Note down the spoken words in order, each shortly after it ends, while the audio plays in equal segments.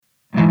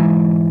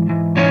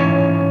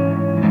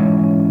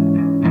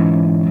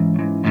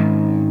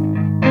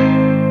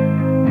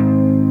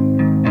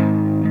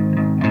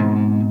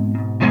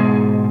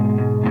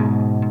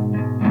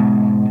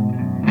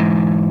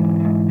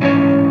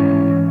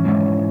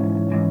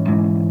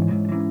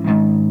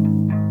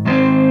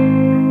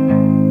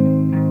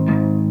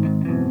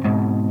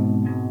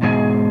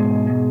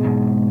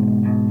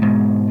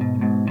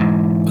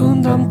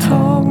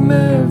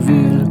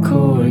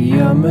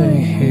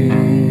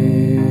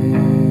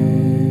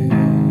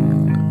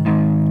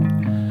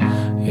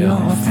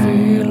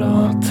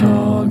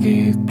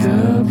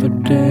över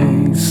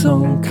dig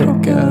som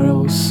krockar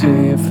och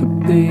ser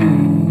förbi.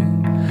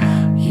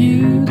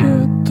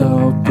 Ljudet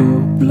av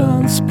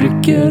bubblan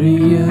spricker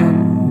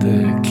igen.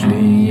 Det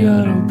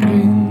kliar och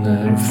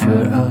brinner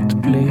för att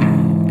bli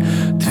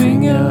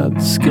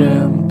tvingad,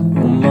 skrämd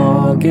och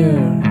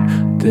mager.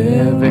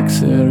 Det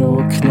växer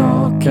och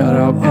knakar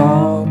av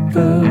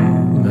apor,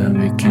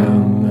 men vi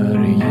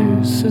glömmer i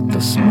ljuset av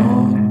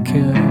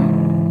smaken.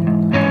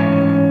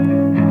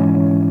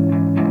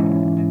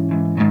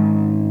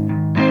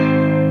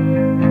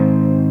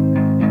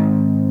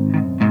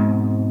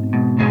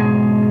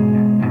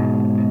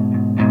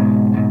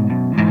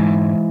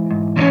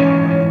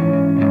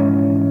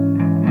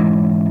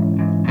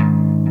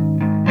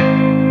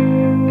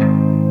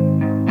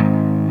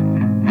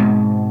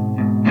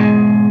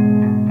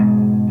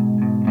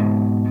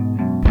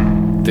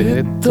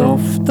 Det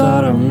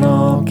doftar av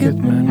naket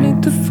men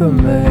inte för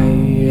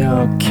mig.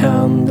 Jag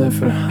kan det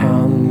för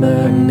hand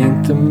men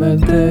inte med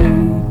dig.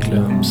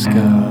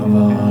 Glömska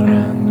var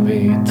än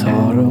vi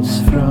tar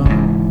oss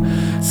fram.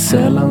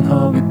 Sällan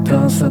har vi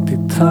dansat i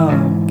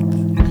takt.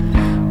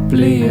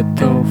 Bli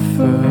ett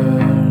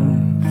offer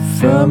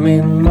för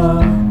min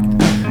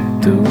makt.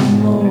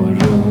 Dum och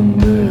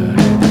rund, du är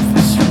redo för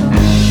slag.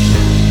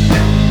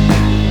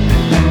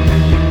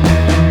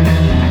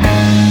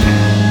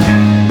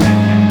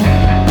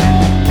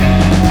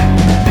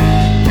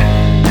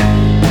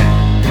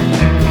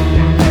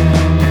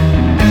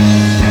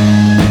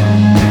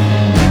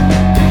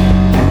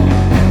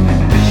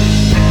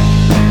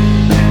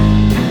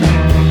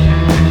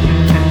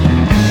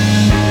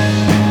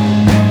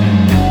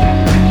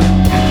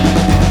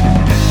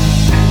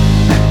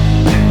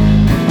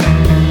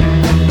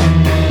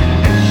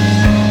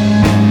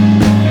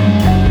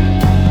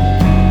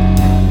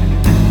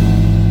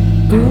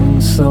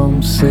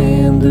 Som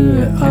sen, du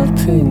är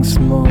allting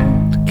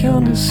smått.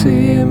 Kan du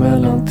se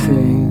mellan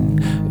ting?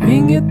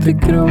 Inget är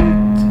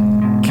grått.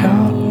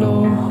 Kall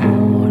och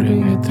hård,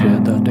 inget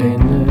räddar dig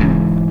nu.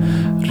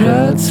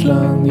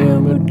 Rädslan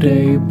gömmer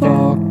dig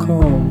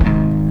bakom.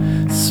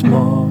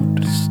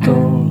 Smart,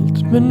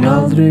 stolt, men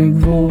aldrig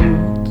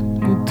våt.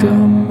 Nu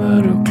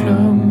dömer och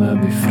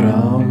glömmer vi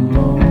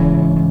framåt.